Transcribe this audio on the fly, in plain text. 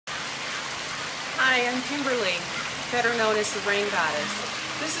Hi, I'm Kimberly, better known as the Rain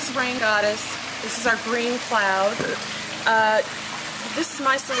Goddess. This is Rain Goddess. This is our green cloud. This is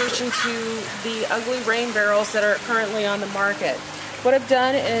my solution to the ugly rain barrels that are currently on the market. What I've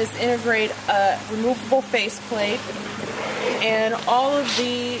done is integrate a removable faceplate, and all of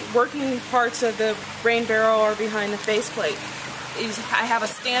the working parts of the rain barrel are behind the faceplate. I have a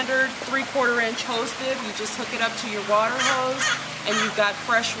standard 3/4 inch hose bib. You just hook it up to your water hose and you've got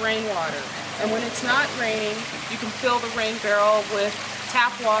fresh rainwater. And when it's not raining, you can fill the rain barrel with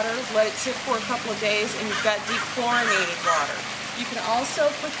tap water, let it sit for a couple of days, and you've got dechlorinated water. You can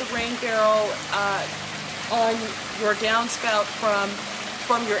also put the rain barrel on your downspout from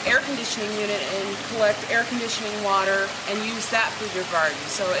your air conditioning unit and collect air conditioning water and use that for your garden.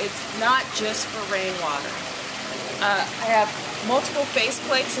 So it's not just for rainwater. I have multiple face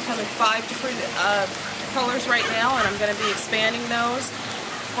plates that come in 5 different colors right now, and I'm going to be expanding those.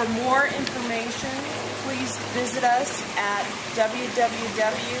 For more information, please visit us at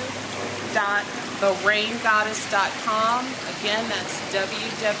www.theraingoddess.com. Again, that's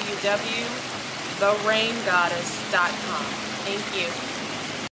www.theraingoddess.com. Thank you.